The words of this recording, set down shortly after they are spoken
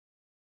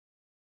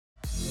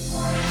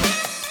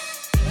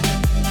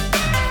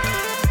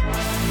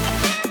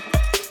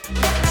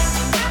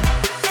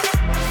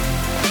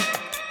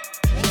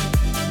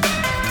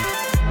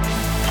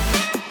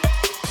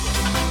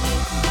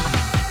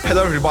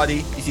Hello everybody,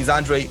 this is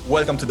Andre.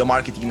 Welcome to the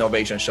Marketing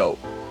Innovation Show.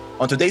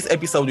 On today's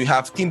episode, we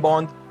have Tim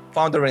Bond,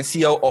 founder and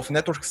CEO of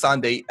Network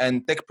Sunday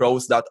and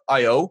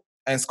TechPros.io,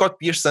 and Scott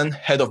Pearson,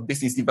 head of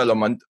business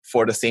development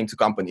for the same two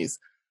companies.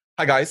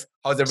 Hi guys,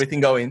 how's everything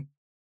going?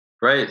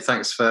 Great,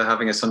 thanks for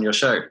having us on your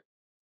show.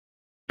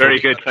 Very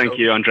good, thank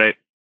you, Andre.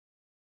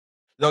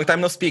 Long time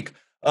no speak.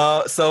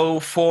 So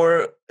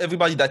for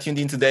everybody that tuned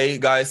in today,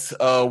 guys,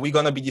 we're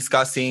going to be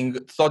discussing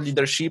thought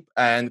leadership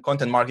and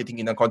content marketing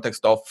in the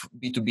context of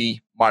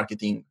B2B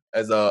marketing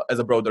as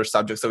a broader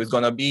subject. So it's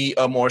going to be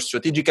a more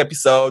strategic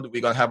episode.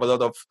 We're going to have a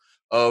lot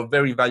of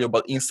very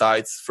valuable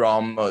insights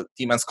from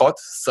Tim and Scott.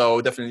 So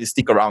definitely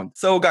stick around.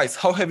 So guys,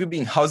 how have you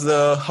been? How's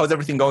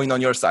everything going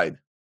on your side?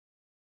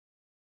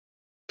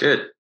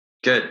 Good.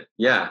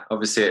 Yeah,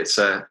 obviously it's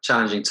a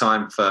challenging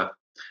time for a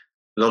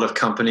lot of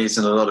companies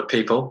and a lot of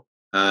people.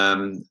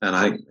 And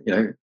I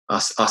think,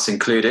 us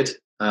included.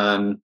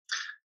 But,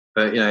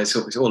 it's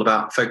all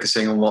about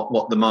focusing on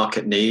what the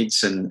market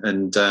needs and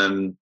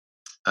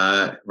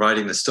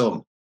riding the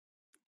storm.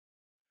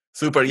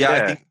 Super.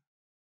 Yeah.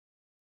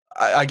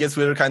 I guess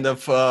we're kind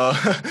of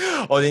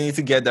all in it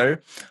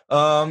together.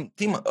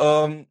 Tim,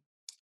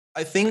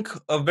 I think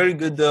a very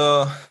good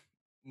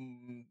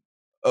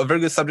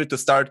subject to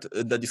start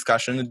the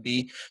discussion would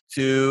be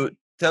to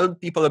tell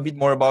people a bit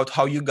more about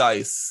how you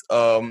guys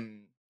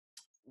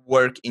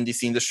work in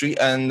this industry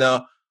and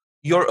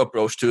your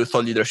approach to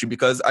thought leadership,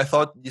 because I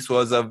thought this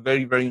was a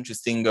very, very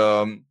interesting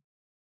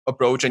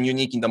approach and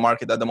unique in the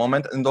market at the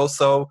moment. And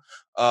also,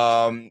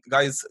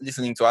 guys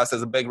listening to us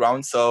as a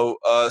background, so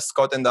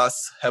Scott and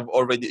us have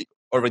already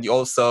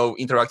also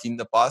interacted in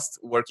the past,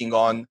 working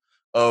on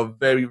a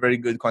very, very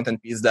good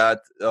content piece that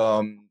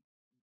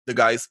the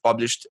guys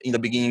published in the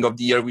beginning of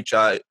the year, which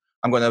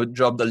I'm going to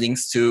drop the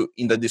links to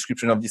in the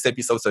description of this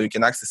episode so you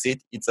can access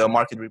it. It's a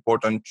market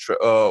report on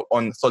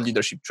thought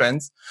leadership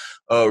trends.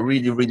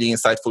 Really, really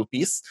insightful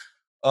piece.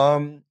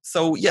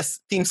 So yes,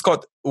 Tim,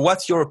 Scott,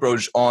 what's your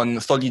approach on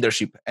thought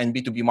leadership and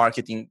B2B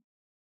marketing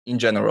in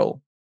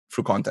general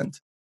through content?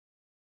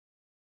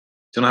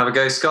 Do you want to have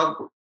a go, Scott?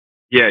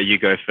 Yeah, you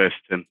go first,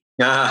 Tim.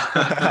 All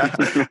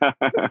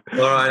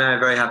right,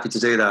 I'm very happy to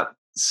do that.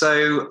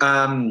 So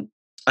I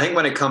think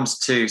when it comes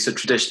to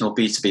traditional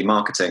B2B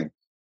marketing,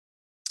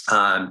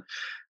 and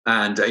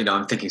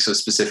I'm thinking sort of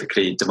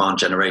specifically demand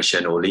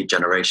generation or lead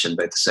generation,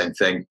 both the same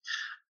thing.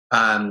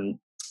 The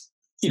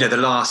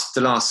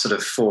last sort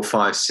of 4,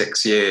 5,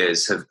 6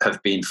 years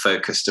have been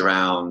focused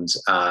around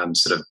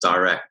sort of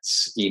direct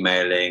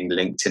emailing,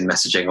 LinkedIn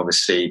messaging,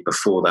 obviously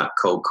before that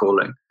cold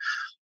calling.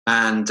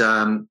 And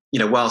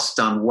whilst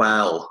done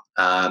well,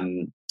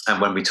 and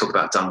when we talk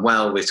about done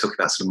well, we're talking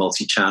about sort of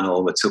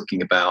multi-channel. We're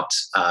talking about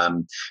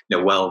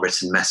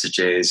well-written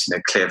messages,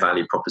 clear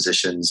value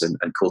propositions and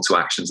call to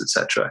actions,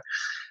 etc.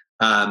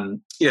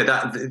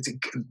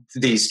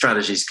 These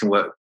strategies can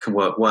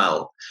work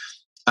well.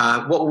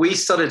 What we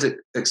started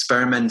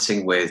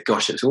experimenting with,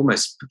 it was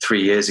almost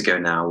 3 years ago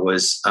now,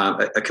 was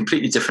a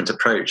completely different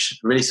approach,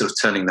 really sort of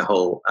turning the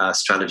whole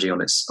strategy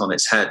on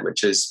its head,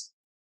 which is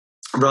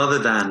rather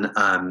than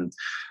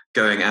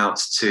going out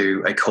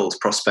to a cold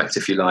prospect,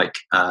 if you like,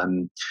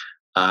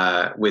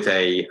 with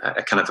a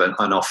kind of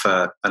an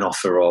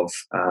offer of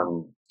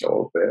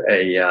or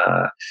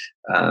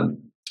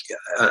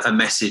a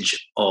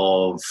message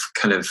of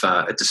kind of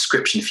a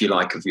description, if you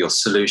like, of your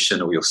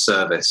solution or your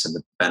service and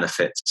the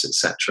benefits,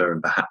 etc.,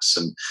 and perhaps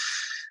some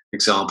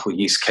example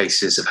use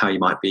cases of how you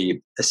might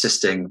be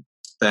assisting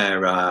their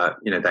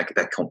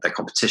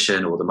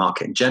competition or the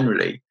market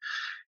generally,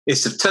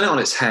 is to turn it on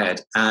its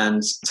head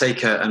and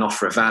take an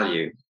offer of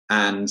value.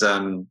 And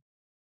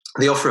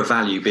the offer of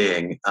value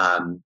being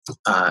an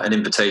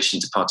invitation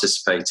to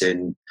participate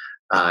in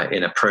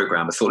a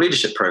program, a thought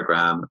leadership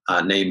program,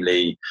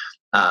 namely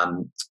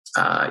an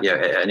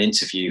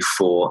interview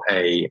for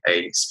a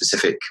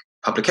specific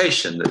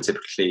publication that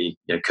typically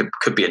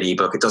could be an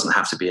ebook. It doesn't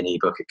have to be an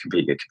ebook. It could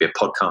be a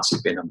podcast. It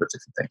could be a number of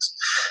different things.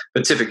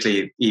 But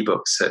typically,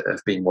 ebooks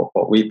have been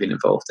what we've been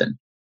involved in.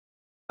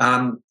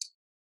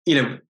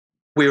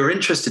 We were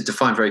interested to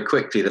find very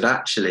quickly that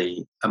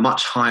actually a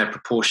much higher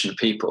proportion of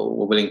people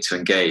were willing to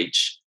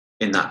engage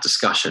in that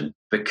discussion,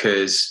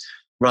 because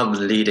rather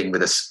than leading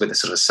with a sort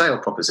of sale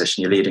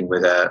proposition, you're leading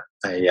with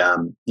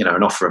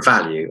an offer of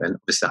value, and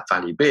obviously that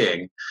value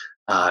being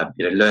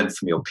learn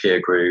from your peer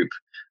group,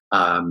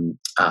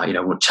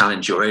 will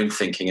challenge your own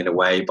thinking in a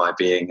way by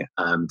being,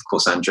 of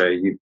course,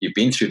 Andre, you've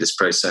been through this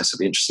process.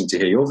 It'll be interesting to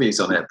hear your views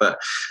on it, but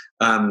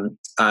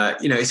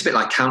it's a bit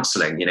like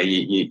counselling.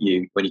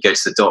 You when you go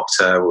to the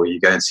doctor or you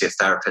go and see a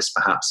therapist,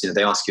 perhaps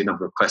they ask you a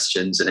number of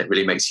questions, and it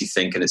really makes you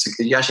think, and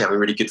you actually have a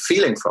really good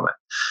feeling from it.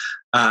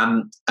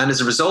 And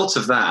as a result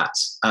of that,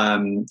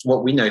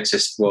 what we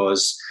noticed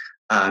was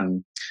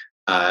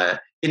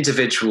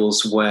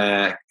individuals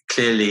where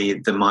clearly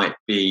there might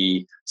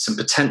be some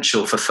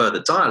potential for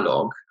further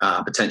dialogue,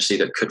 potentially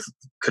that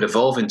could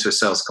evolve into a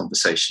sales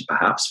conversation,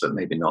 perhaps, but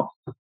maybe not.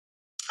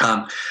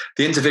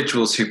 The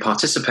individuals who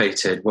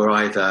participated were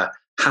either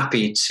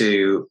happy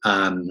to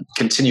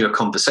continue a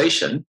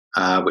conversation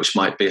which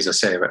might be, as I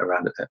say,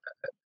 around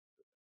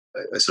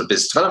a sort of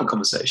business development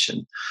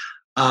conversation,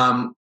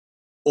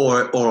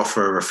 or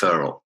offer a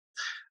referral.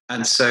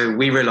 And so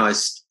we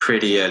realized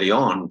pretty early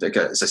on,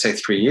 as I say,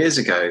 3 years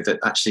ago, that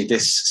actually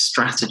this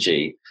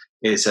strategy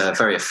is a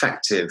very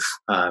effective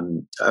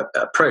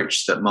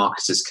approach that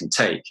marketers can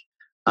take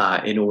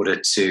in order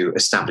to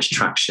establish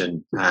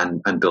traction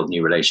and build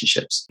new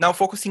relationships. Now,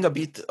 focusing a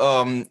bit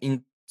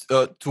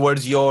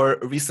towards your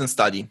recent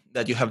study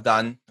that you have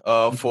done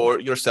for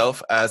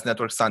yourself as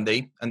Network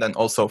Sunday, and then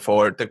also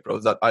for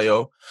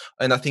TechPros.io.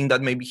 And I think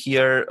that maybe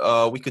here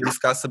we could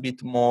discuss a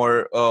bit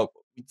more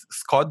with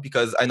Scott,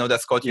 because I know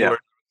that, Scott, you were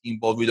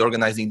involved with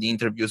organizing the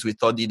interviews with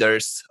thought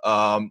leaders.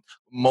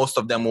 Most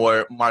of them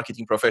were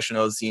marketing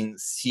professionals in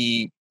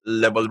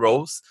C-level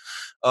roles.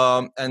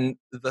 And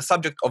the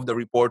subject of the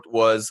report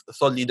was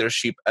thought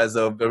leadership as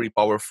a very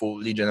powerful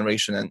lead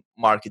generation and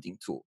marketing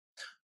tool.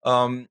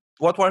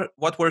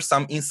 What were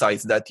some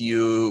insights that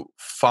you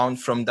found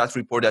from that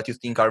report that you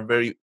think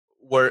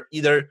were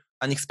either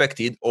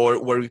unexpected or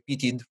were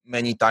repeated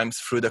many times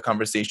through the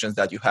conversations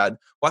that you had?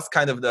 What's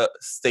kind of the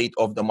state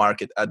of the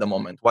market at the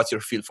moment? What's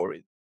your feel for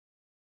it?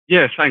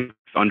 Yeah, thanks,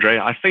 Andre.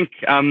 I think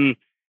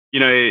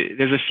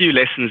there's a few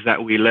lessons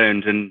that we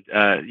learned, and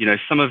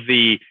some of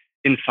the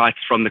insights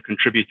from the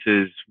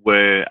contributors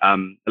were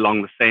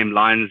along the same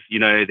lines.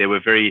 They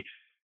were very,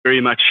 very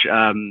much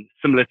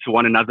similar to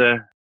one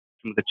another.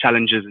 Some of the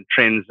challenges and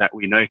trends that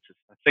we noticed.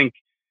 I think,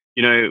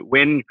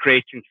 when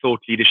creating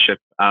thought leadership,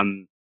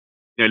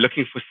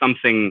 looking for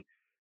something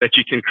that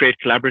you can create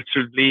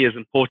collaboratively is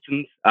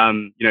important.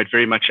 It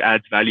very much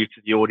adds value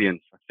to the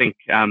audience. I think,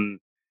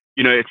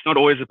 it's not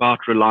always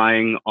about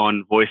relying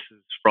on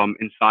voices from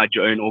inside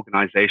your own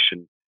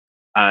organization.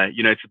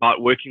 It's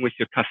about working with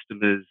your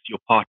customers, your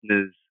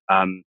partners,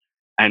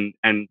 and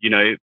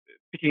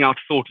picking out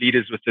thought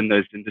leaders within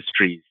those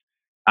industries.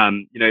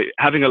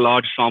 Having a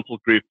large sample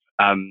group,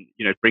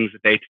 brings the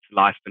data to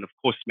life, and of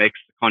course makes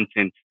the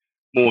content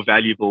more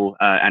valuable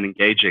and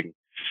engaging.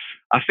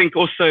 I think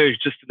also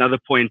just another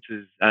point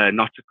is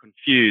not to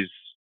confuse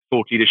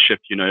thought leadership,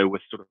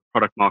 with sort of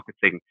product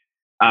marketing.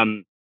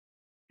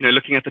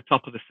 Looking at the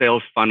top of the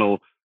sales funnel,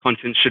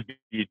 content should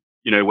be,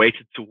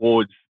 weighted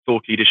towards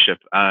thought leadership.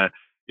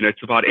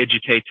 It's about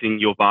educating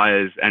your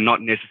buyers and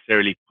not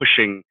necessarily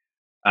pushing,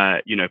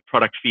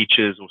 product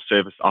features or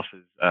service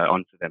offers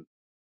onto them.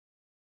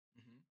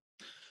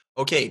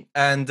 Okay,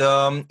 and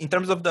in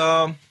terms of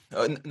the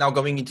now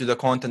going into the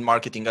content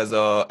marketing as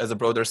a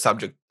broader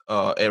subject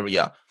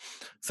area,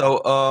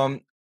 so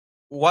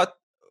what,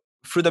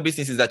 through the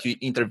businesses that you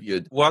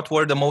interviewed, what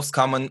were the most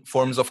common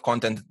forms of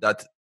content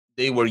that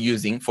they were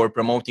using for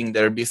promoting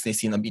their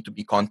business in a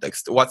B2B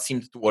context? What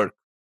seemed to work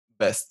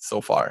best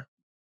so far?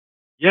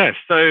 Yeah,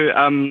 so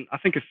I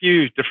think a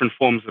few different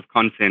forms of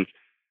content.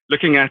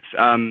 Looking at,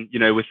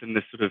 within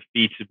this sort of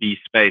B2B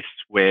space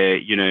where,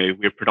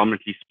 we're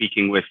predominantly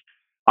speaking with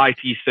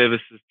IT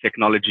services,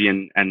 technology,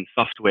 and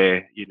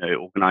software,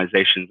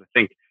 organizations. I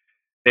think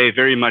they're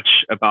very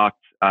much about,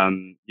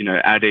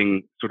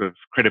 adding sort of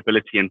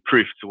credibility and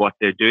proof to what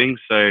they're doing.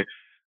 So,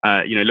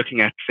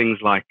 looking at things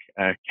like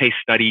case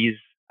studies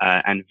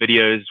and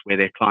videos where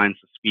their clients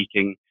are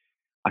speaking.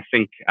 I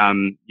think,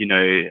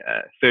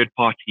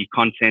 third-party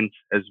content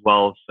as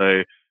well.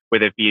 So where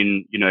they've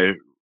been,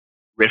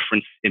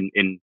 referenced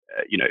in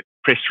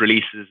press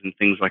releases and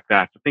things like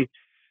that. I think,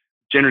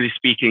 generally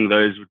speaking,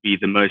 those would be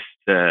the most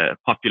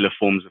popular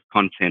forms of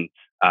content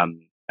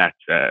that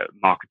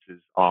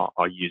marketers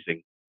are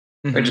using.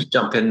 I'll just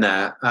jump in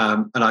there.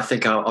 And I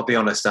think I'll be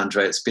honest,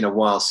 Andre, it's been a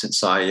while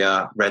since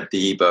I read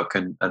the ebook,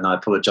 and I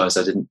apologize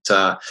I didn't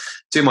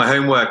do my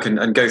homework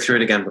and go through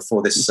it again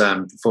before this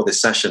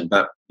session.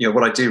 But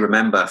what I do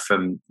remember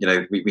from,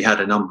 we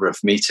had a number of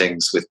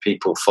meetings with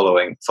people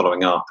following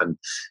up, and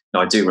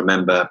I do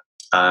remember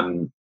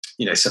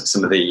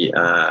some of the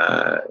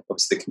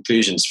obviously the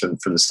conclusions from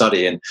the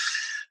study. And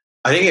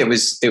I think it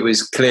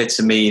was clear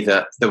to me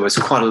that there was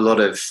quite a lot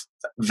of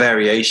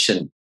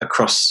variation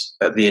across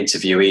the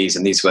interviewees,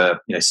 and these were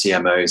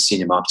CMOs,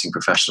 senior marketing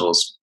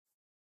professionals,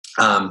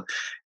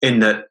 in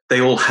that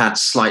they all had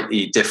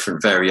slightly different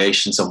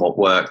variations on what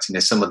worked.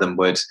 Some of them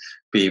would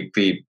be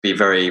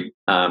very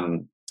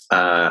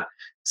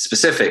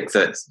specific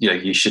that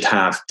you should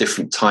have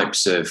different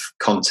types of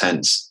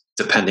content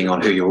depending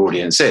on who your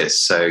audience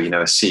is. So a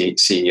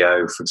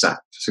CEO, for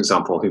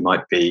example, who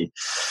might be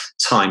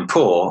time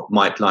poor,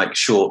 might like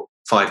short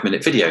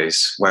 5-minute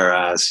videos,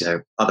 whereas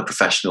other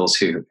professionals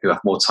who have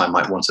more time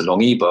might want a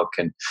long ebook.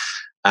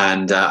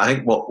 And I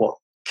think what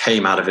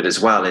came out of it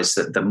as well is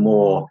that the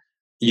more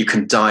you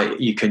can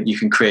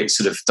create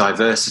sort of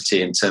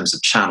diversity in terms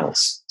of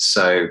channels.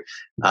 So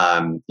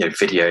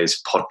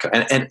videos,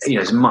 podcast, and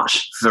as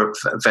much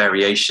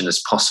variation as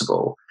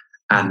possible,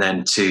 and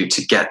then to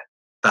get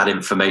that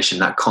information,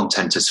 that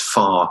content as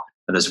far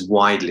and as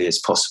widely as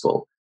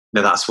possible.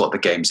 That's what the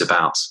game's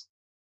about.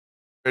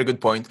 Very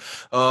good point.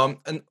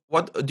 And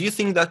what do you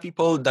think that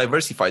people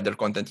diversify their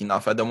content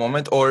enough at the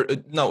moment? Or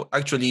no,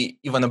 actually,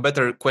 even a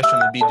better question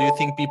would be: do you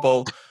think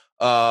people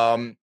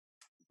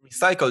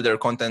recycle their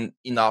content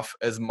enough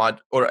as much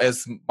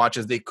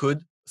as they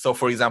could. So,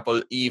 for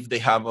example, if they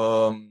have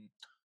a,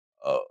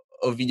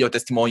 a video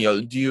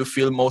testimonial, do you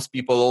feel most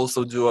people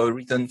also do a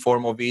written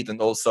form of it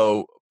and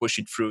also push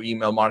it through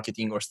email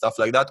marketing or stuff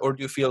like that? Or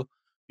do you feel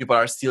people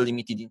are still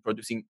limited in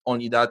producing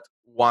only that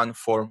one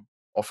form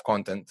of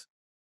content?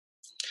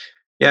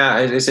 Yeah,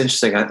 it's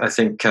interesting. I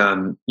think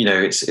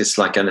it's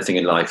like anything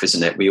in life,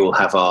 isn't it? We all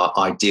have our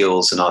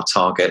ideals and our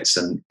targets,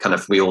 and kind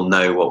of we all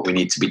know what we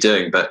need to be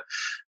doing. But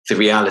the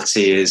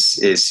reality is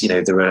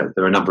there are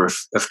a number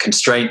of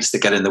constraints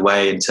that get in the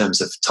way in terms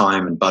of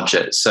time and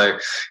budget. So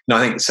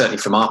I think certainly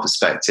from our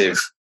perspective,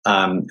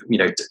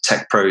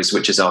 Tech Pros,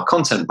 which is our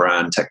content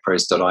brand,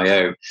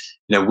 techpros.io,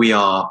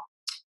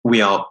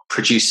 we are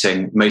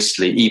producing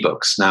mostly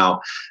ebooks now.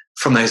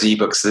 From those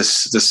ebooks,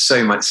 there's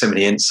so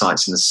many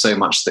insights, and there's so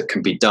much that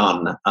can be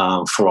done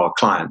for our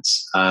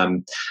clients.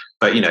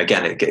 But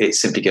again, it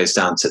simply goes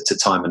down to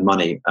time and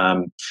money.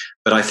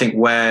 But I think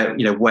where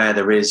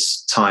there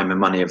is time and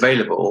money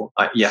available,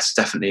 yes,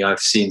 definitely, I've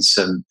seen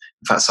some.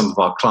 In fact, some of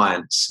our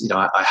clients,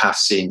 I have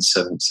seen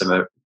some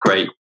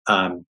great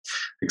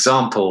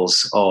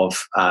examples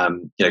of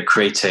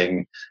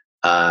creating.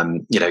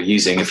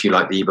 Using, if you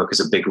like, the ebook as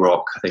a big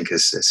rock, I think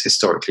has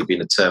historically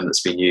been a term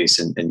that's been used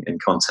in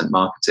content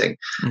marketing,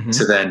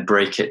 to then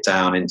break it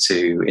down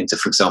into,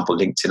 for example,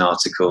 LinkedIn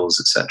articles,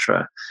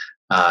 etc.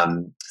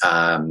 And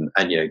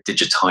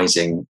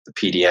digitizing the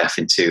PDF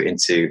into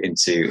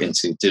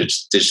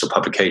digital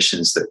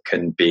publications that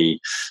can be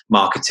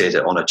marketed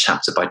on a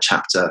chapter by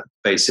chapter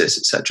basis,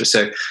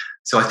 etc.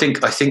 So I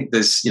think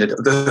there's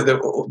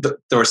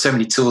there are so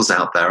many tools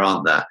out there,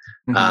 aren't there?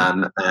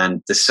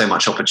 And there's so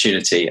much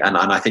opportunity. And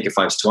I think if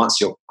I was to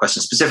answer your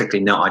question specifically,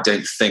 no, I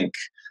don't think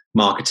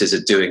marketers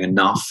are doing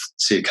enough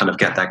to kind of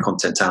get their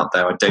content out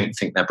there. I don't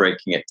think they're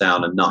breaking it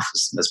down enough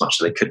as much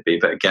as they could be.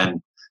 But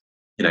again,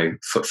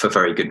 for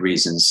very good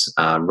reasons,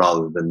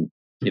 rather than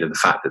the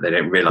fact that they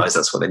don't realize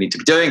that's what they need to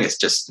be doing. It's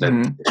just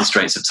the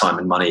constraints of time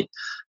and money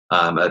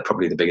are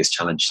probably the biggest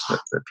challenge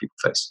that people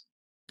face.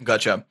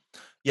 Gotcha.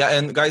 Yeah,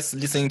 and guys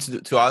listening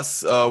to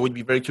us would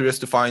be very curious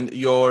to find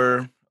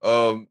your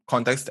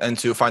context and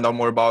to find out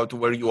more about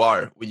where you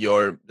are with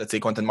your, let's say,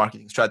 content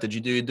marketing strategy.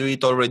 Do you do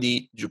it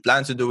already? Do you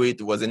plan to do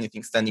it? Was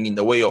anything standing in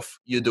the way of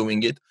you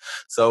doing it?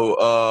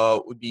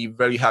 So would be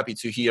very happy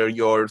to hear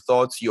your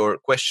thoughts, your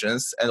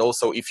questions, and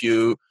also if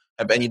you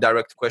have any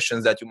direct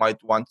questions that you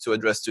might want to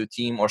address to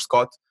Tim or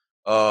Scott,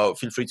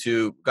 feel free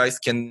to, guys,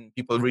 can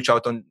people reach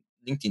out on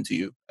LinkedIn to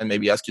you and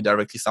maybe ask you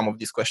directly some of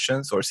these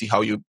questions or see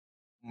how you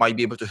might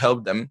be able to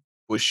help them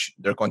push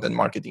their content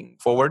marketing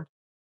forward?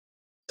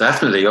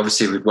 Definitely.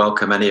 Obviously, we'd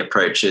welcome any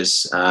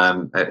approaches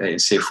and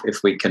see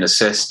if we can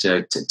assist.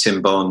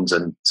 Tim Bond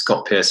and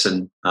Scott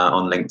Pearson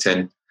on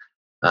LinkedIn,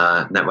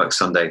 Network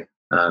Sunday,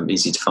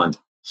 easy to find.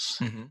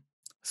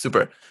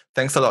 Super.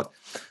 Thanks a lot.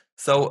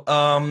 So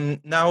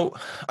now,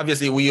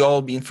 obviously, we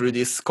all been through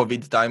this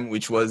COVID time,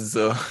 which was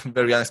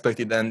very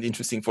unexpected and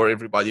interesting for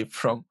everybody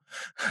from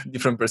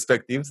different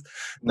perspectives.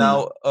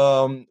 Now,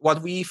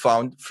 what we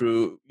found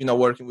through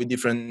working with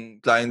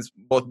different clients,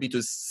 both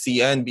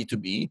B2C and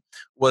B2B,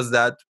 was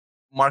that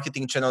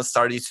marketing channels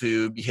started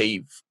to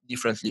behave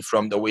differently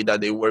from the way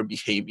that they were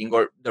behaving,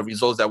 or the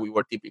results that we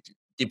were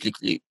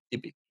typically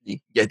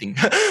getting,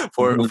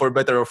 for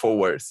better or for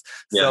worse.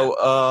 Yeah.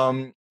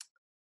 So,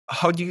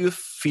 how do you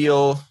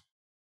feel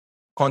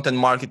content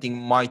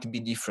marketing might be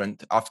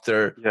different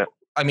after,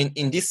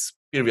 in this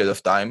period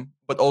of time,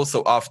 but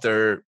also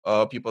after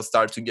people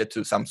start to get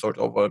to some sort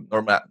of a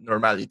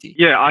normality?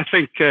 Yeah, I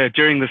think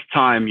during this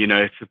time,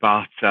 it's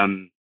about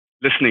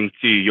listening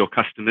to your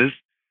customers.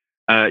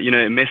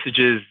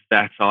 Messages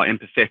that are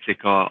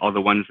empathetic are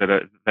the ones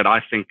that I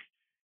think,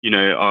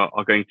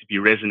 are going to be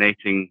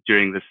resonating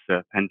during this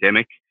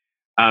pandemic.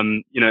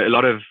 A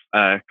lot of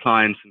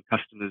clients and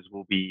customers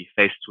will be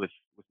faced with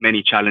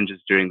many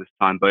challenges during this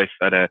time, both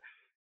at a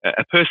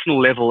personal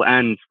level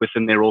and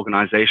within their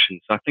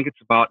organization. So I think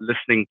it's about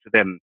listening to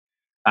them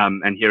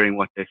and hearing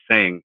what they're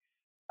saying.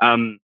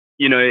 In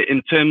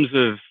terms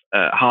of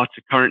how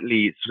to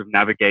currently sort of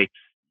navigate,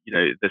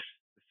 this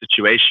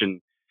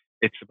situation,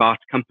 it's about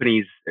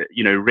companies,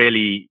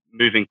 really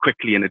moving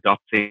quickly and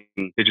adopting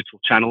digital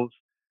channels.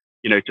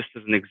 Just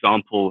as an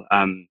example,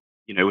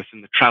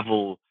 within the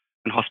travel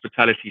and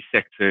hospitality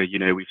sector,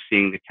 we've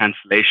seen the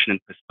cancellation and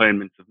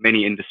postponement of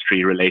many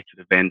industry-related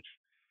events.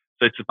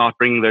 So it's about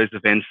bringing those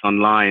events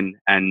online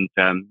and,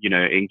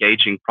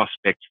 engaging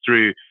prospects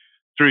through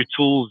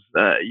tools,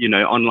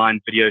 online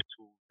video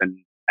tools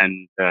and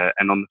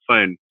on the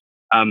phone.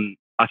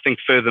 I think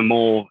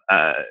furthermore,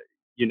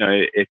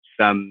 it's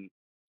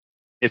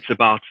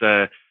about,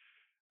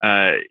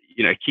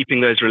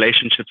 keeping those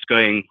relationships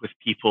going with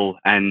people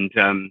and,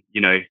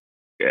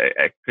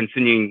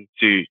 continuing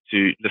to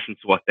listen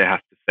to what they have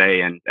to say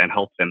and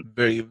help them.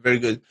 Very, very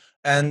good.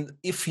 And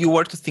if you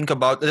were to think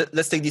about,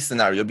 let's take this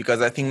scenario,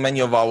 because I think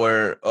many of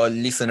our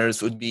listeners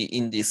would be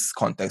in this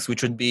context,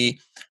 which would be,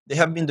 they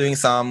have been doing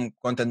some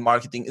content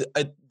marketing.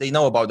 They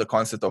know about the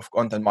concept of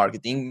content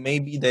marketing.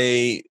 Maybe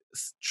they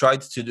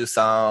tried to do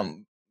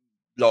some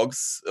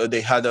blogs.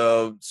 They had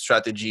a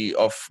strategy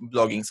of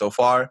blogging so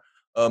far.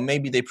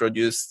 Maybe they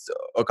produced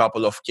a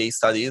couple of case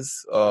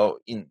studies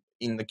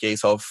in the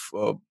case of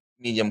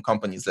medium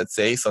companies, let's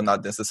say, so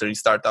not necessarily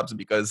startups,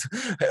 because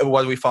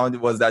what we found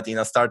was that in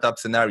a startup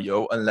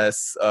scenario,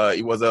 unless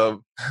it was a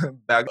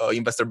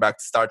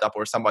investor-backed startup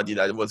or somebody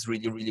that was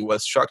really, really well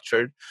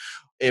structured,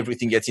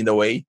 everything gets in the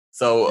way.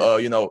 So,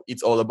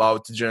 it's all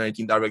about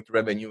generating direct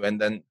revenue,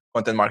 and then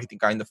content marketing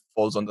kind of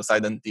falls on the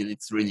side until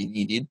it's really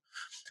needed.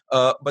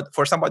 But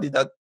for somebody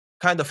that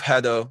kind of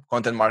had a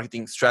content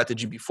marketing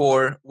strategy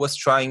before, was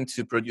trying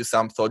to produce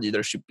some thought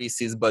leadership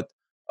pieces, but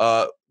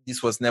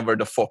this was never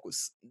the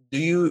focus.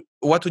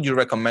 What would you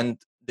recommend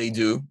they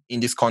do in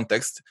this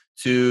context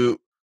to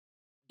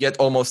get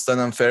almost an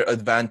unfair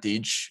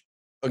advantage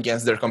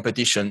against their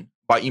competition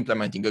by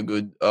implementing a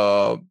good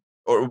or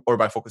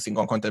by focusing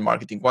on content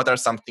marketing? What are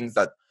some things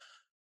that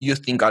you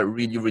think are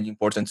really, really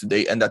important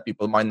today and that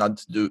people might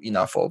not do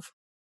enough of?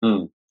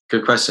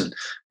 Good question.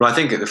 Well, I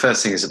think the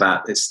first thing is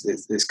about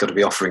it's got to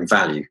be offering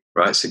value,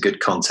 right? So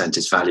good content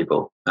is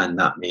valuable, and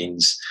that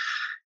means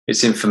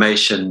it's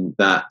information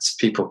that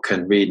people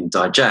can read and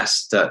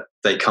digest that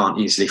they can't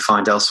easily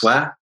find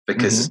elsewhere,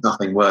 because there's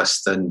nothing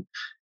worse than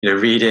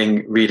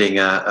reading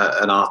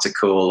an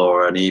article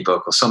or an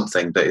ebook or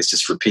something that is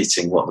just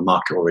repeating what the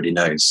market already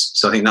knows.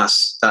 So I think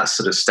that's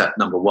sort of step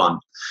number one.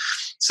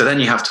 So then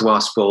you have to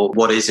ask, well,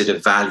 what is it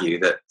of value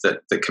that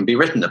can be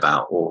written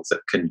about, or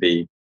that can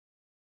be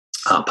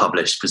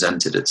published,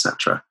 presented,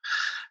 etc.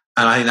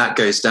 And I think that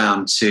goes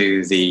down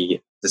to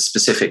the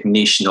specific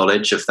niche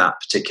knowledge of that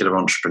particular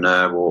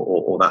entrepreneur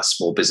or that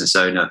small business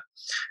owner,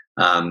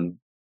 or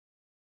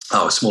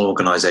a small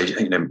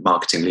organization,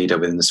 marketing leader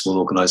within the small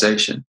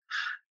organization.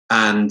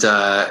 And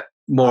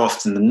more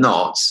often than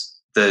not,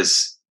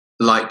 there's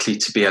likely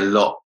to be a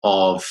lot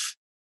of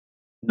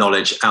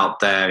knowledge out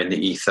there in the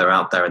ether,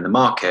 out there in the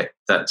market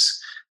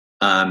that's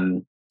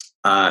can,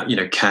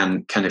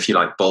 if you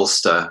like,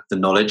 bolster the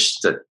knowledge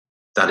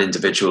that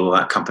individual or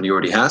that company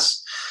already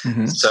has.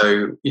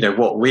 So,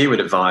 what we would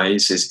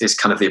advise is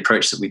kind of the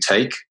approach that we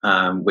take,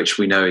 which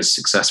we know is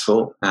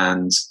successful,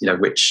 and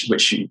which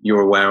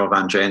you're aware of,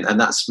 Andre, and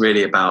that's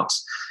really about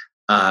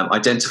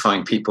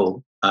identifying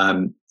people,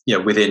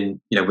 within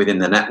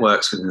their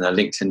networks, within their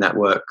LinkedIn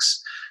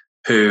networks,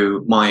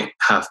 who might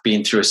have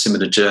been through a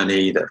similar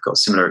journey, that have got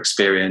similar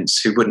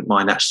experience, who wouldn't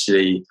mind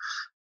actually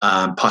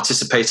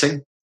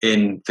participating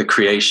in the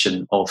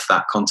creation of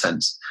that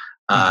content.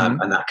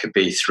 And that could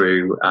be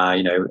through,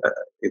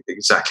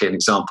 exactly an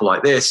example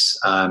like this,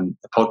 a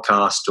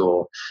podcast,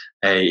 or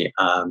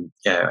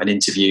an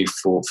interview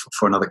for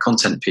another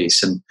content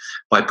piece. And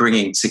by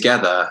bringing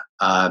together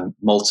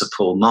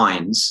multiple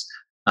minds,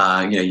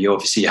 you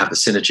obviously have the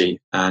synergy,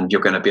 and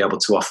you're going to be able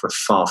to offer a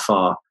far,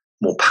 far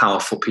more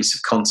powerful piece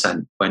of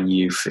content when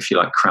you've, if you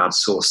like,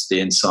 crowdsourced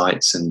the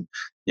insights, and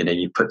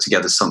you put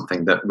together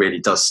something that really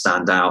does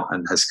stand out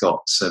and has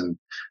got some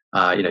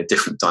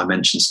different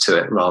dimensions to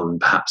it, rather than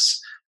perhaps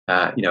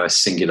a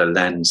singular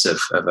lens of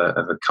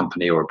a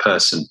company or a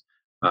person,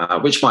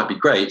 which might be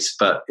great,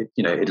 but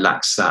it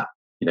lacks that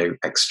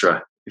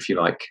extra, if you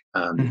like,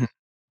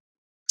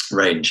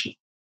 range.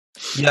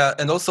 Yeah,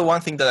 and also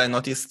one thing that I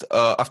noticed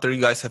after you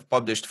guys have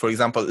published, for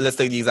example, let's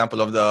take the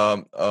example of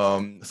the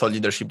thought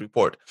leadership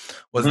report,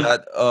 was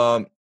that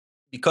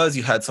because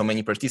you had so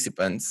many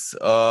participants,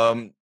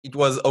 it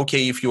was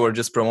okay if you were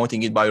just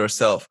promoting it by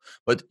yourself,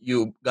 but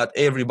you got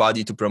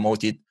everybody to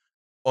promote it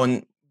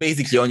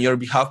basically on your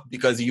behalf,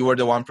 because you were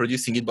the one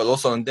producing it, but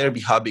also on their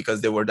behalf because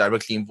they were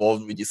directly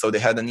involved with it. So they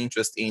had an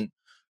interest in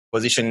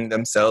positioning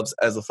themselves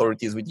as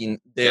authorities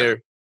within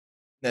their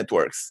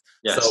networks.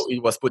 Yes. So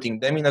it was putting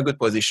them in a good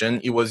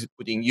position. It was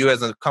putting you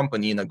as a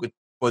company in a good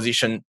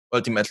position,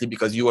 ultimately,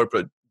 because you were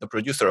the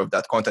producer of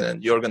that content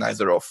and the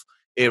organizer of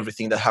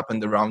everything that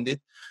happened around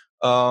it.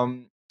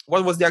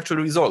 What was the actual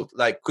result?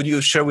 Like, could you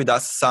share with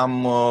us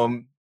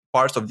some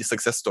parts of the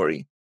success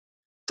story?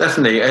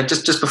 Definitely.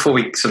 Just before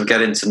we sort of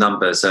get into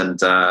numbers,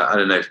 and I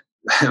don't know,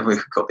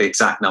 we've got the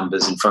exact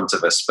numbers in front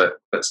of us, but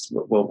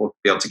we'll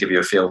be able to give you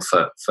a feel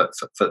for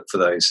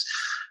those.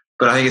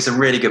 But I think it's a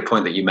really good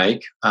point that you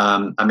make.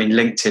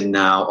 LinkedIn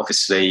now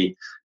obviously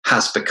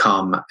has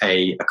become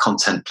a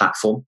content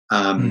platform.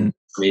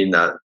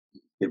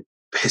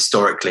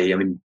 Historically,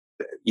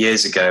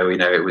 years ago,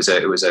 it was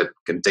a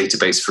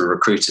database for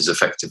recruiters,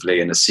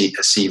 effectively, and a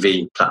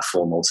CV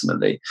platform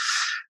ultimately.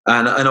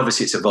 And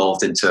obviously, it's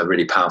evolved into a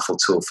really powerful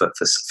tool for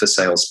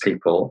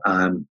salespeople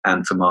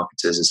and for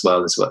marketers as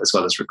well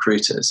as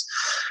recruiters.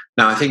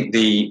 Now, I think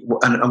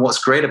and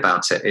what's great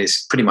about it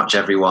is pretty much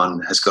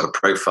everyone has got a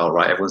profile,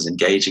 right? Everyone's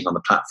engaging on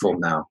the platform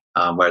now,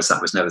 whereas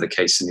that was never the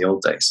case in the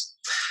old days.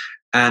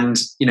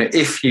 And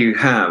if you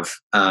have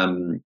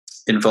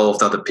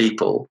involved other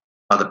people,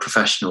 other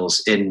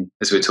professionals in,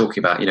 as we're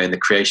talking about, in the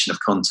creation of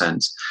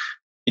content,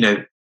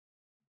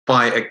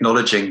 by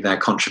acknowledging their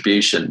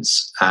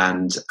contributions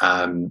and,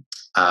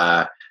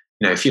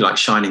 if you like,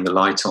 shining the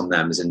light on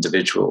them as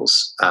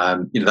individuals,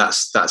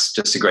 that's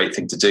just a great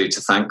thing to do, to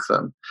thank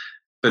them.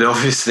 But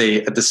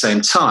obviously, at the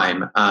same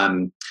time,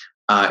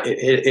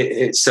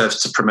 it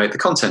serves to promote the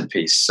content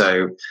piece.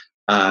 So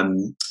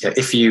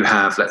if you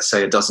have, let's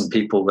say, a dozen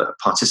people that have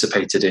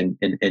participated in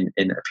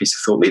a piece of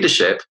thought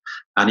leadership,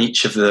 and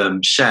each of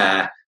them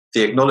share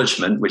the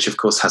acknowledgement, which of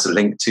course has a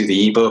link to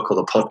the ebook or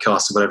the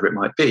podcast or whatever it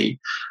might be,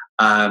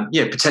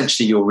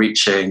 potentially you're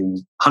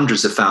reaching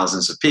hundreds of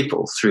thousands of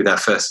people through their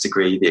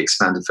the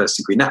expanded first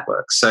degree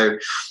network. So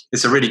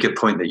it's a really good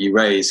point that you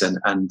raise, and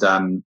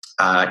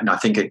I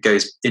think it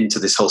goes into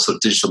this whole sort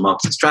of digital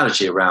marketing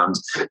strategy around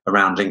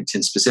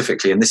LinkedIn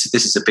specifically. And this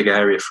is a big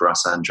area for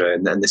us, Andrea,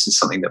 and this is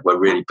something that we're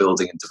really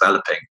building and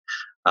developing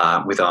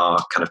with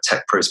our kind of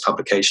Tech Pros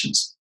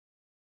publications.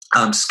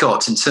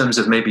 Scott, in terms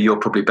of, maybe you're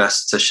probably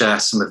best to share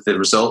some of the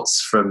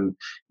results from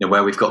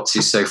where we've got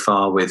to so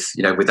far with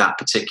that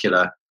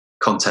particular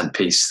content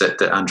piece that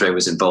Andre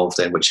was involved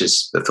in, which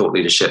is the thought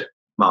leadership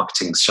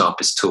marketing's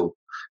sharpest tool? ?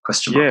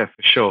 Yeah,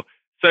 for sure.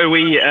 So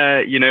we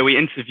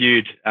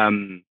interviewed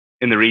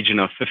in the region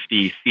of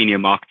 50 senior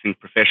marketing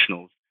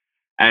professionals,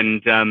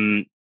 and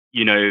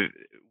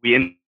we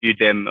interviewed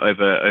them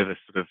over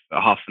sort of a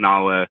half an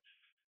hour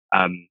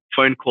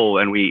phone call,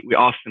 and we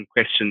asked them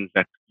questions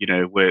that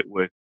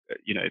were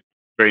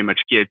very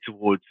much geared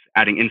towards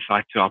adding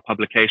insight to our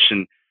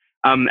publication.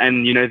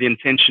 And the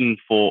intention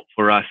for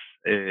us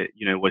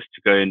was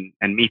to go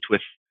and meet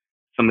with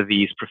some of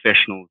these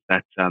professionals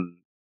that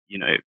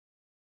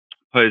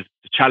posed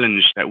the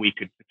challenge that we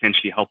could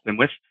potentially help them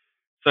with.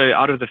 So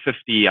out of the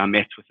 50, I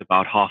met with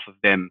about half of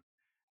them,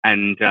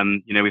 and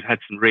we've had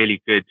some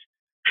really good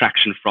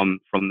traction from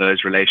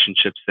those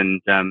relationships,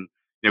 and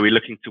we're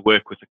looking to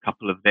work with a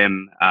couple of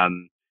them.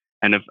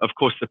 And of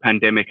course, the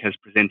pandemic has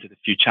presented a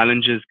few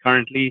challenges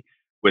currently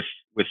with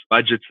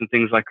budgets and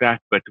things like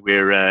that. But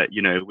we're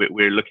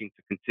looking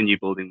to continue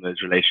building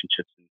those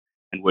relationships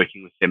and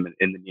working with them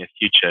in the near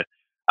future.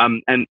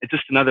 And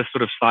just another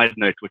sort of side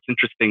note, what's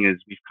interesting is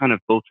we've kind of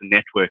built a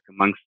network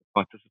amongst the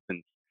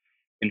participants.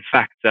 In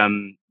fact,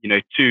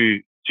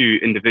 two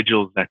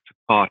individuals that took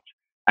part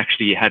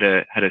actually had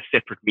a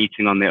separate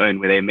meeting on their own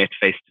where they met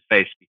face to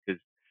face because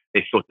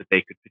they thought that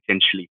they could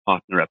potentially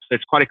partner up. So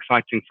it's quite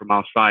exciting from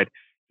our side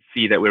to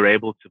see that we're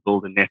able to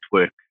build a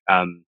network,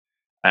 and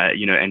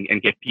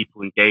get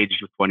people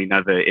engaged with one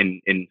another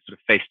in sort of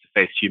face to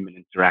face human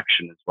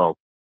interaction as well.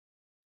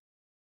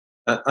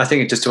 I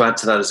think just to add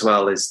to that as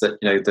well is that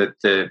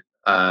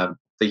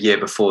the year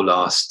before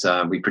last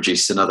we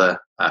produced another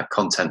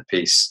content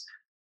piece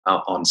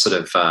on sort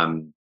of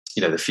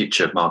the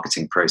future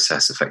marketing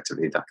process,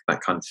 effectively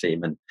that kind of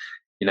theme, and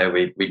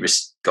we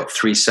got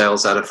 3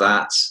 sales out of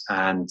that,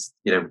 and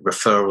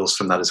referrals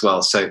from that as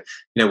well. So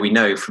we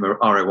know from a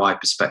ROI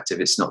perspective,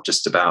 it's not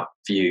just about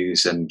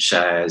views and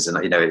shares, and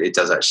it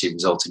does actually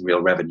result in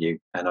real revenue,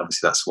 and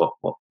obviously that's what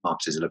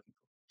marketers are looking for.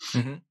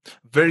 Mm-hmm.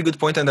 Very good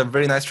point, and a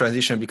very nice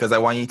transition, because I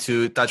want you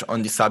to touch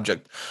on this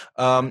subject.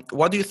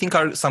 What do you think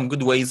are some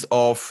good ways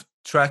of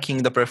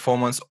tracking the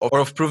performance or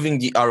of proving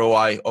the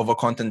ROI of a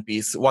content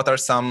piece? What are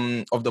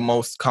some of the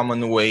most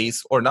common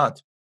ways, or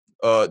not,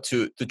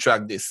 to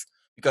track this?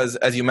 Because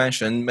as you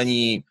mentioned,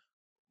 many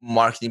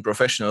marketing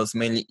professionals,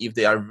 mainly if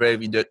they are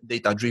very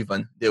data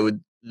driven, they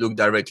would look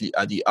directly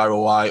at the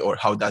ROI or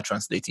how that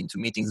translates into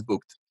meetings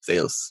booked,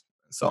 sales,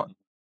 and so on.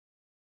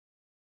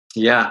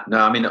 Yeah, no,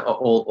 I mean,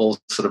 all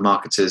sort of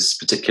marketers,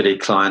 particularly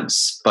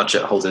clients,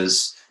 budget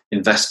holders,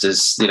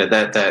 investors,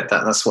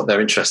 that's what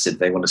they're interested.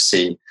 They want to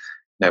see,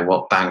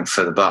 what bang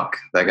for the buck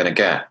they're going to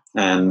get.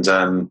 And,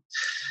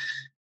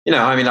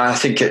 I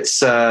think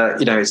it's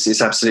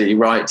absolutely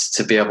right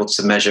to be able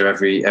to measure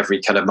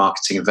every kind of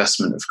marketing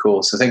investment, of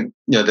course. I think,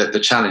 the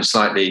challenge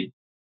slightly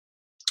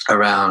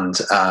around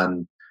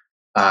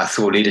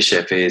thought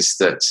leadership is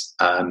that,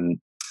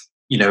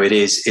 it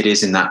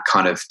is in that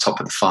kind of top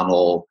of the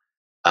funnel.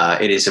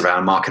 It is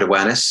around market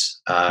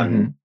awareness.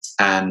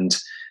 And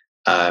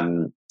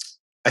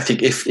I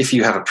think if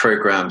you have a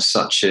program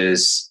such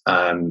as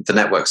the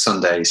Network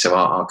Sunday, so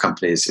our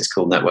company is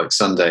called Network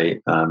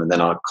Sunday, and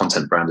then our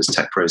content brand is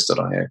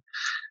techpros.io.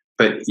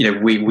 But,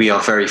 we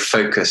are very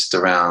focused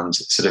around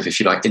sort of, if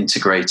you like,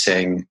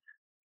 integrating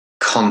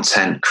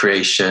content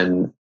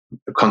creation,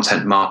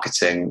 content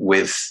marketing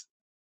with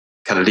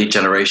kind of lead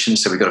generation.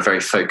 So we've got a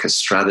very focused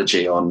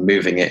strategy on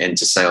moving it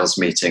into sales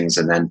meetings,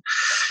 and then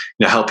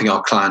helping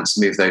our clients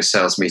move those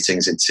sales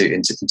meetings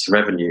into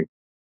revenue.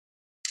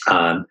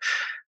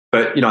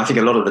 But I think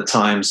a lot of the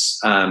times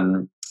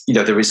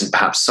there isn't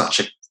perhaps such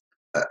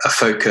a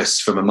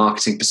focus from a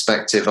marketing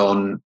perspective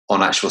on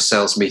actual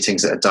sales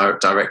meetings that are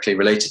directly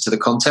related to the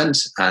content.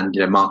 And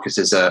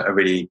marketers are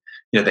really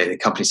the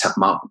companies have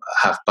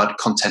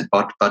content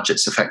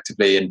budgets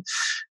effectively, and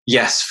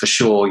yes, for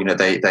sure,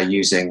 they're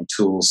using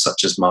tools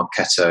such as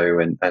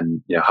Marketo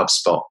and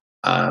HubSpot,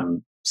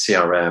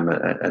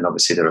 CRM, and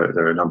obviously there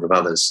are a number of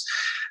others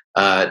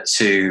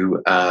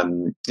to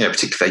particularly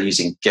if they're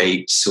using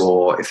gates,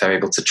 or if they're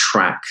able to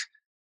track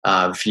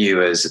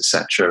viewers,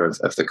 etc.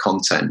 of the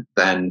content,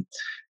 then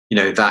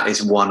that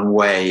is one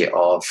way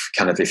of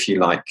kind of, if you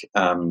like,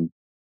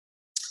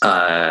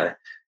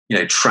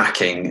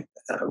 tracking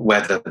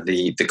whether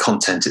the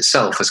content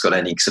itself has got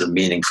any sort of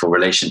meaningful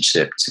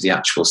relationship to the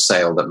actual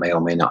sale that may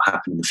or may not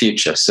happen in the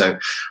future. So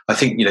I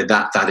think,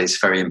 that is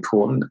very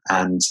important.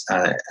 And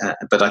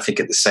but I think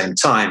at the same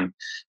time,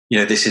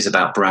 this is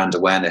about brand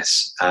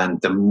awareness, and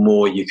the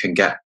more you can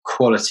get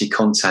quality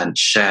content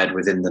shared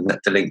within the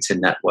LinkedIn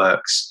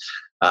networks,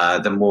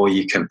 the more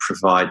you can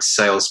provide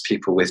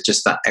salespeople with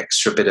just that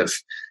extra bit of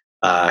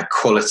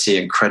quality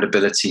and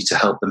credibility to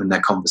help them in their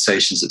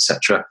conversations,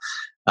 etc.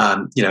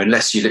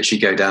 Unless you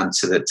literally go down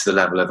to the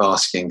level of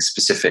asking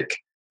specific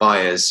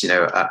buyers,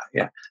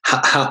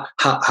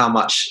 how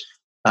much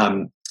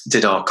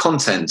did our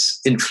content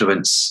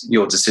influence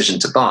your decision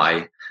to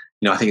buy?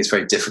 I think it's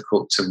very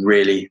difficult to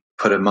really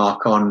put a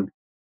mark on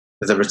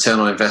the return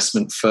on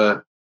investment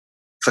for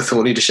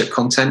thought leadership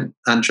content.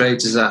 Andre,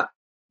 does that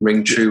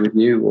ring true with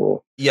you?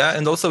 Or yeah,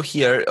 and also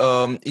here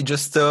it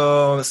just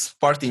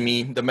sparked in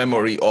me the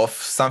memory of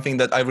something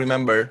that I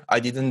remember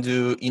I didn't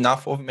do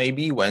enough of,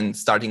 maybe when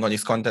starting on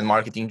this content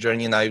marketing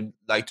journey, and I'd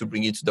like to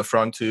bring it to the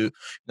front to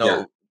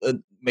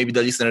maybe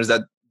the listeners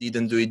that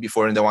didn't do it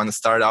before and they want to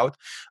start out.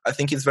 I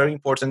think it's very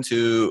important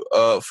to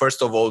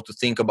first of all to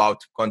think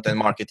about content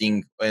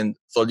marketing and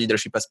thought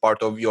leadership as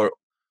part of your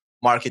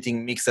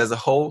marketing mix as a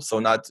whole. So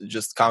not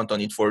just count on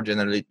it for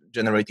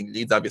generating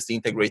leads, obviously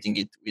integrating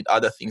it with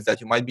other things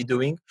that you might be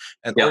doing.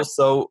 And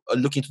also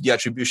look into the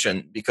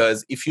attribution,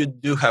 because if you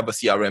do have a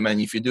CRM and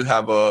if you do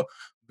have a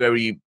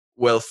very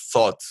well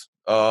thought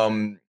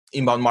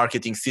inbound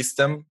marketing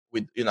system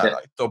with,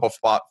 like top of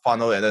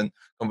funnel, and then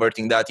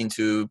converting that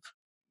into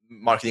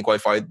marketing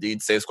qualified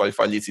leads, sales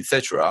qualified leads,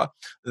 etc.,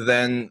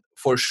 then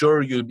for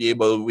sure you'll be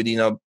able,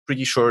 within a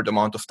pretty short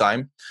amount of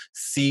time,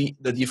 see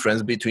the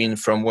difference between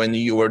from when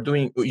you were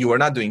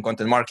not doing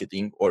content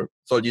marketing or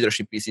thought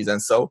leadership pieces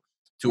and so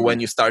to when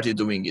you started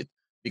doing it.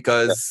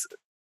 Because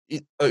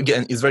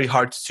again, it's very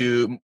hard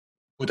to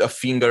put a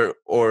finger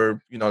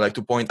or like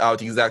to point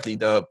out exactly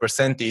the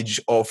percentage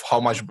of how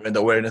much brand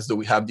awareness do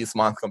we have this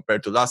month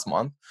compared to last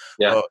month.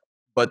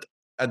 But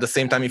at the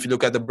same time, if you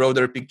look at the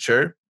broader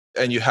picture,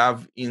 and you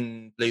have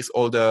in place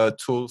all the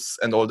tools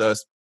and all the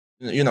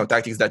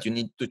tactics that you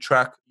need to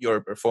track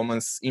your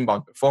performance,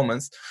 inbound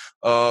performance,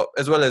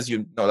 as well as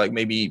like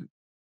maybe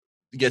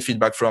get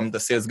feedback from the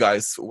sales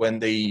guys when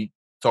they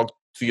talk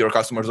to your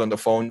customers on the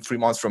phone 3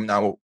 months from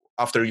now,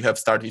 after you have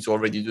started to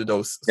already do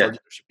those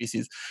leadership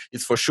pieces.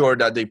 It's for sure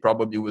that they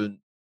probably will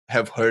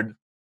have heard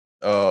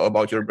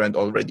about your brand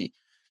already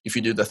if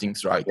you do the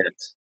things right.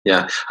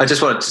 Yeah, I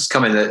just wanted to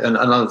come in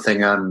another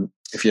thing,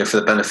 if for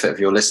the benefit of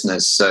your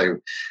listeners. So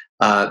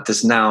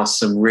there's now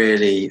some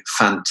really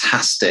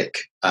fantastic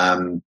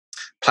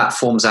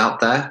platforms out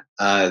there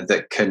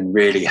that can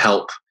really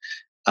help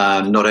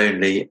not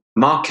only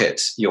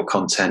market your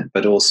content,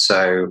 but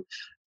also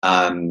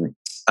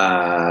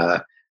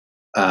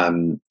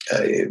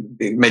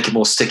make it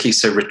more sticky,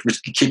 so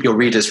keep your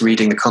readers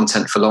reading the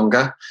content for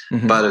longer.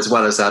 But as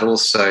well as that,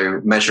 also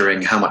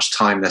measuring how much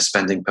time they're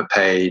spending per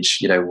page,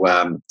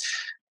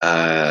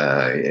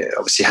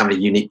 obviously how many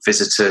unique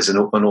visitors and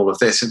all of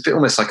this. It's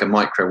almost like a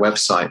micro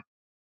website.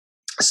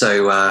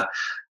 So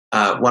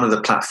one of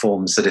the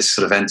platforms that is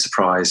sort of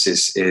enterprise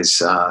is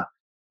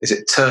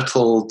it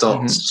Turtle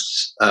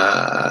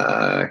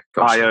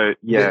IO?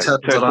 Yeah,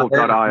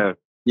 Turtle.io.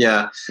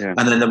 Yeah,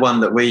 and then the one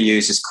that we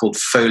use is called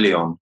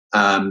Folion.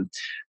 And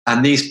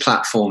these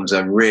platforms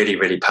are really,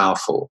 really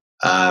powerful.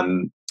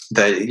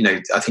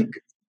 They, I think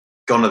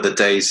gone are the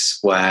days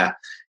where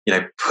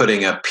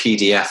putting a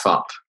PDF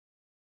up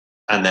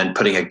and then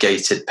putting a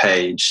gated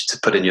page to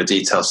put in your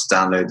details to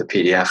download the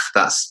PDF.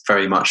 That's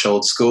very much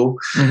old school.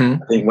 I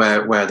think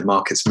where the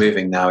market's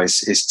moving now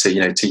is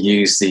to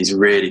use these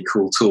really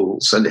cool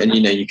tools, and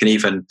you can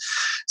even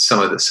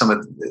some of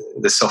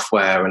the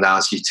software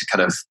allows you to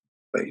kind of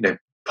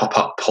pop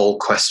up poll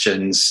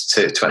questions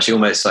to actually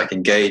almost like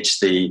engage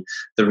the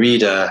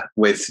reader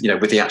with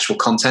the actual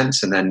content,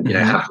 and then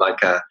have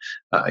like a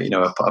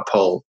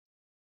poll.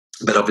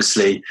 But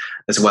obviously,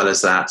 as well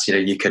as that,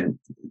 you can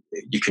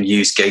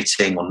use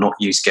gating or not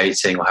use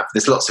gating, or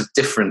there's lots of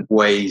different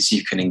ways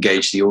you can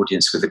engage the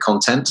audience with the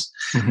content.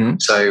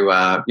 So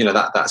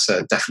that's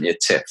definitely a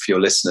tip for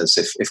your listeners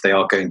if they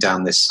are going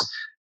down this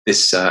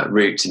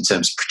route in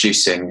terms of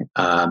producing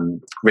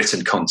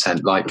written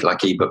content like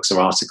ebooks or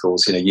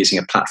articles. Using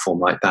a platform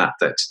like that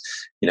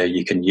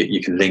you can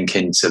link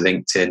into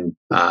LinkedIn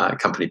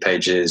company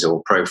pages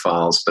or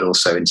profiles, but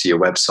also into your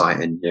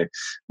website, and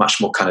much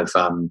more kind of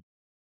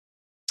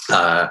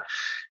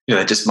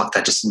they're just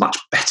much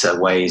better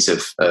ways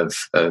of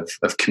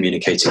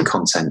communicating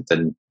content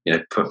than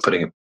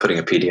putting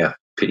a PDF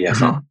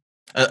up.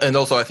 And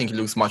also, I think it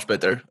looks much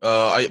better.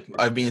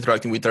 I've been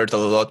interacting with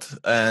Turtle a lot,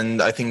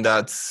 and I think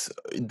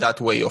that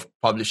way of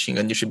publishing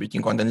and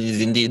distributing content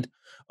is indeed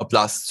a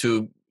plus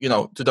to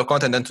to the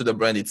content and to the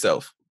brand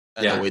itself,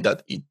 and the way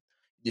that it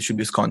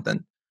distributes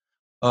content.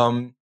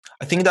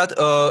 I think that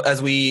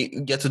as we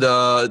get to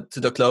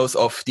the close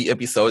of the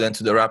episode and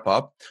to the wrap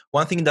up,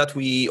 one thing that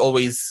we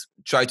always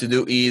try to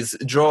do is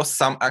draw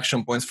some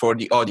action points for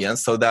the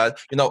audience, so that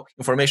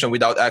information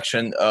without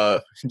action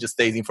just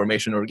stays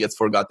information or gets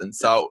forgotten.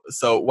 So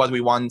what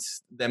we want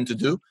them to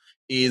do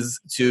is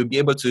to be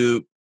able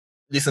to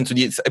listen to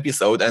this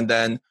episode and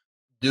then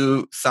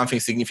do something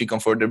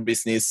significant for their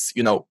business,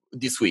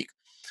 this week.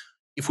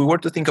 If we were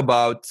to think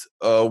about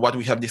what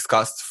we have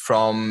discussed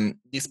from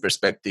this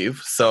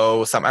perspective,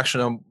 so some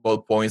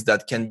actionable points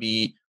that can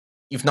be,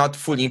 if not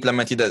fully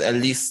implemented, at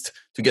least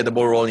to get the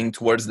ball rolling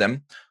towards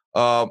them,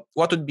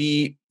 what would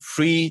be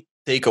 3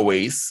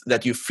 takeaways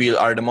that you feel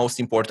are the most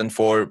important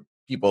for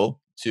people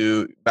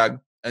to bag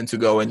and to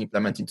go and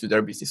implement into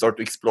their business or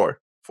to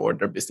explore for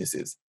their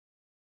businesses?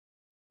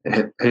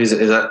 Is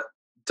that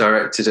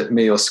directed at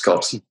me or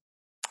Scott?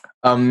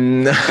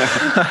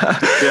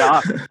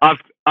 Yeah,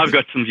 I've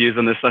got some views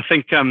on this. I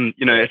think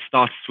it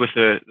starts with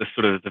the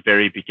sort of the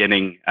very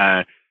beginning.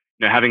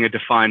 Having a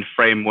defined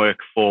framework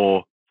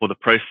for the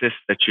process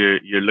that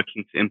you're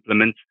looking to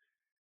implement.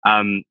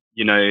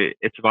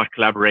 It's about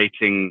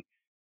collaborating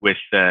with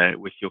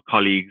your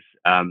colleagues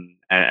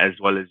as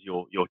well as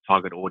your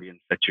target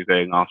audience that you're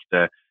going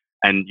after,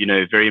 and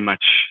very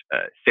much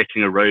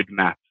setting a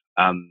roadmap.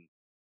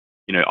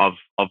 Of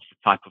the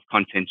type of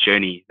content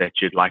journey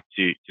that you'd like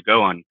to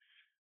go on.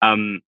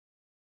 And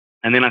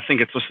then I think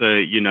it's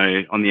also,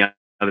 on the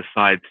other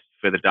side,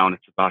 further down,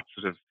 it's about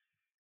sort of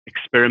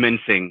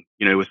experimenting,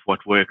 with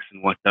what works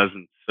and what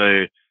doesn't.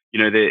 So,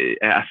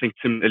 I think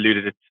Tim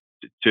alluded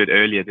to it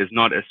earlier. There's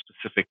not a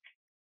specific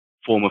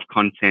form of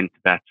content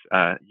that,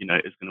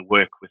 is going to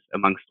work with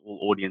amongst all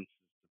audiences.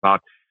 It's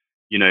about,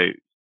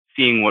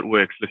 seeing what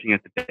works, looking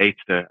at the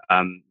data,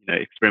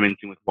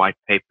 experimenting with white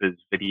papers,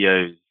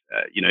 videos,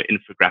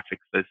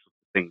 infographics, those sorts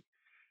of things.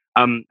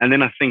 And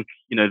then I think,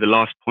 the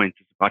last point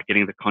is about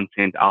getting the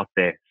content out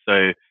there.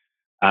 So,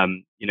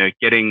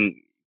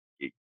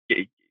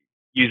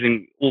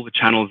 using all the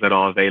channels that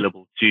are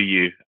available to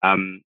you.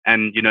 And,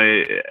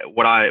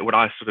 what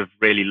I sort of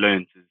really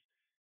learned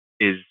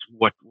is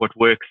what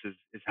works is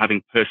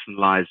having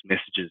personalized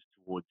messages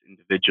towards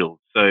individuals.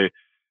 So,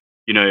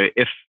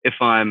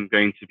 if I'm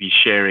going to be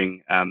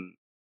sharing,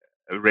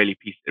 a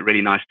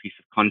really nice piece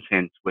of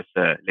content with,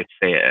 let's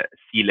say, a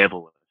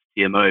C-level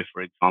CMO,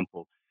 for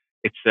example,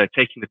 it's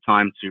taking the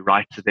time to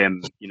write to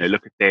them,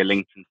 look at their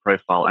LinkedIn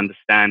profile,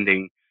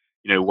 understanding,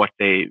 what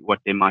they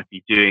might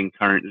be doing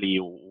currently,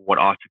 or what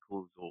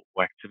articles or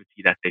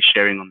activity that they're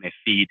sharing on their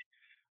feed,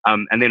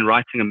 and then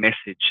writing a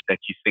message that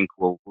you think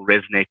will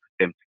resonate with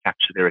them to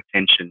capture their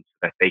attention, so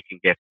that they can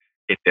get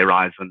their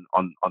eyes on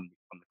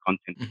the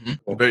content.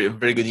 Mm-hmm. Very,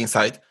 very good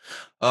insight.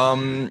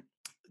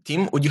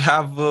 Tim, would you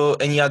have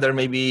any other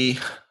maybe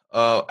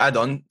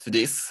add-on to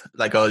this,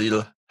 like a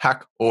little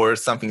hack or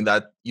something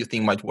that you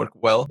think might work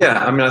well?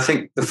 Yeah, I mean, I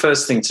think the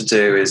first thing to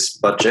do is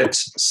budget.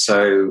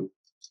 So,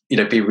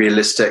 be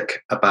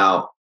realistic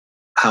about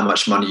how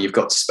much money you've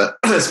got to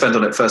spend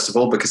on it, first of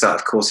all, because that,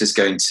 of course, is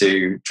going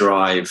to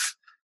drive,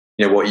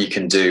 what you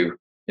can do,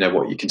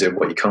 what you can do and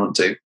what you can't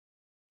do.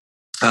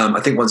 I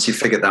think once you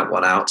figure that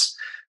one out,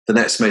 the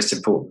next most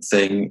important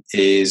thing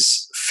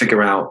is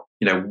figure out,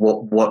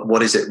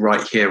 what is it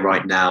right here,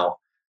 right now,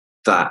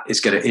 that is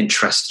going to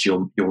interest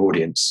your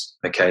audience.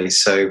 Okay,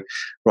 so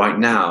right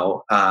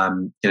now,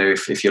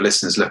 if your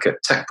listeners look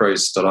at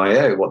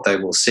techbros.io, what they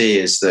will see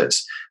is that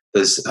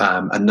there's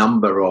a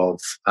number of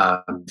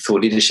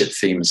thought leadership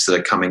themes that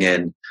are coming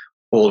in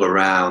all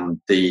around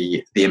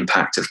the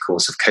impact, of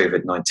course, of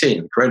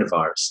COVID-19,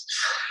 coronavirus.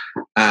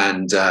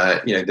 And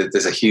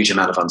there's a huge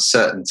amount of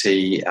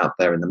uncertainty out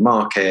there in the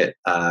market.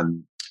 But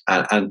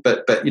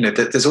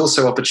there's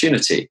also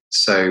opportunity.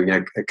 So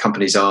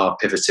companies are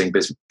pivoting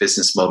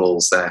business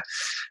models. They're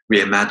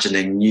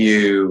reimagining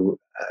new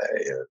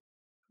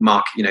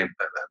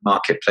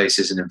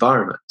marketplaces and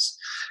environments.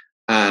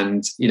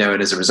 And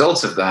as a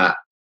result of that,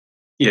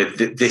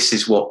 this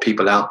is what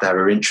people out there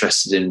are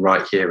interested in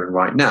right here and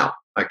right now.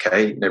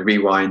 Okay,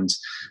 rewind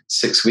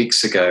 6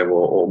 weeks ago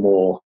or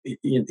more,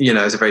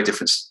 it's a very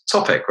different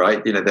topic,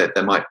 right?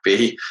 There might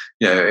be,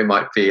 it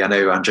might be. I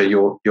know, Andre,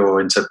 you're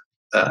into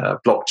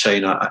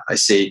blockchain. I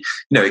see.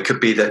 It could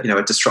be that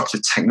a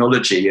disruptive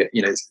technology.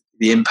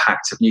 The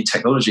impact of new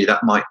technology,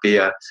 that might be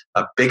a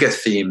bigger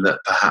theme that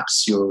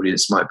perhaps your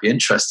audience might be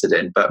interested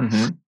in. But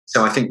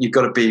so I think you've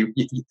got to be.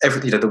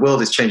 The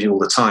world is changing all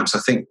the time. So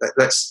I think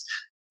let's.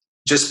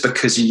 Just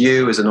because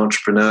you as an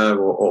entrepreneur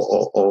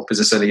or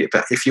business owner,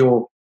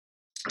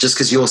 just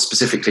because you're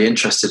specifically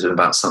interested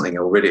about something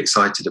or really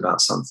excited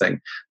about something,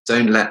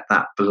 don't let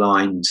that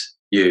blind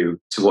you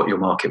to what your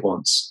market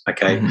wants.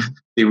 Okay,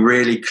 be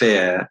really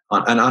clear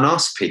and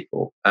ask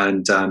people,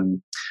 and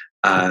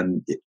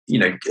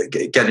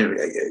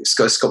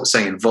Scott was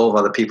saying, involve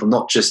other people,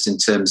 not just in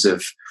terms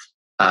of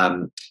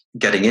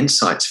getting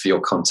insights for your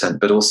content,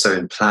 but also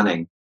in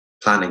planning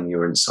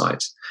your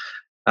insights.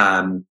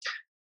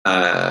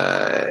 I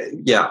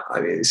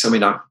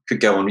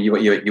could go on.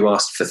 You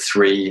asked for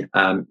 3.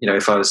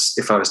 If I was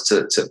to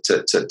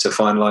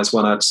finalize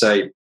one, I'd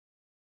say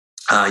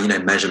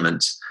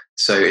measurement.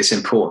 So it's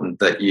important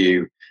that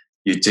you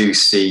do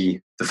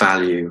see the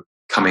value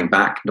coming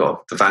back,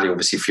 not the value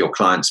obviously for your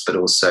clients, but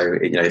also,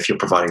 if you're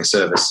providing a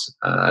service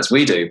as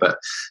we do, but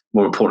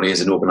more importantly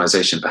as an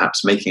organization,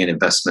 perhaps making an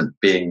investment,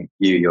 being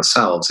you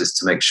yourselves, is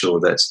to make sure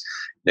that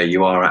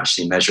you are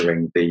actually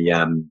measuring the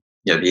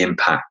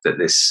impact that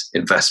this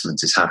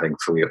investment is having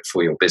for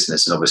your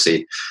business. And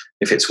obviously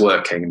if it's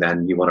working,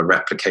 then you want to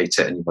replicate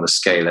it and you want to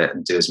scale it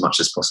and do as much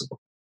as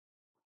possible.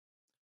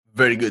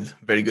 Very good.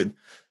 Very good.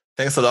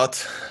 Thanks a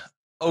lot.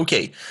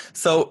 Okay,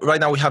 so right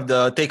now we have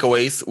the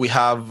takeaways. We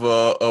have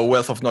a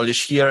wealth of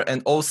knowledge here.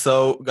 And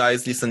also,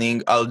 guys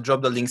listening, I'll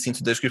drop the links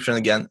into the description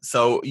again.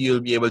 So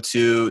you'll be able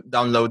to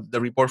download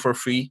the report for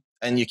free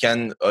and you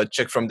can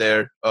check from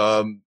there,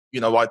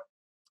 what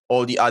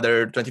all the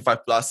other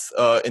 25 plus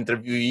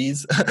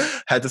interviewees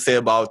had to say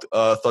about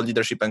thought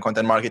leadership and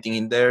content marketing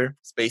in their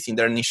space, in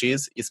their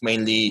niches. It's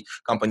mainly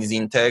companies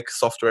in tech,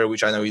 software,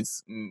 which I know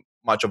is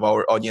much of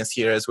our audience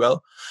here as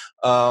well.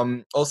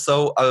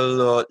 Also,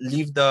 I'll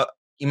leave the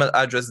email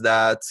address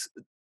that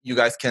you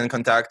guys can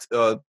contact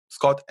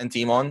Scott and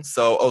team on.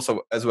 So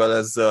also as well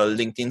as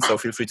LinkedIn. So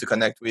feel free to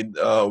connect with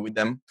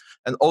them.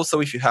 And also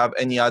if you have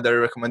any other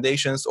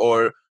recommendations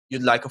or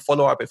you'd like a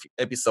follow-up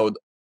episode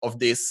of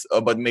this,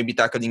 but maybe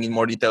tackling in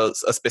more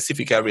details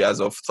specific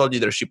areas of thought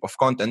leadership of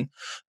content,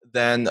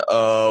 then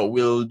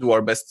we'll do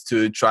our best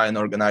to try and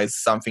organize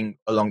something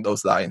along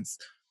those lines.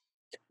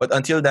 But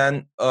until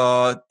then,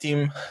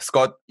 Team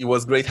Scott, it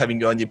was great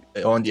having you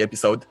on the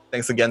episode.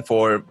 Thanks again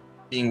for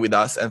being with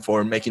us and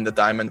for making the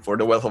time and for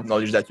the wealth of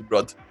knowledge that you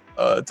brought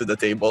to the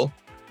table.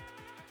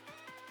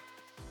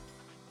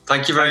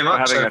 Thank you very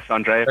much for having us,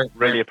 Andre.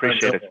 Really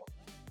appreciate it.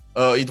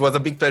 It was a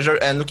big pleasure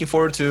and looking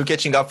forward to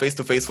catching up face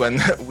to face when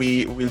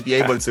we will be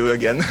able to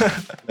again.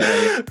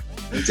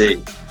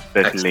 Indeed.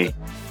 Certainly.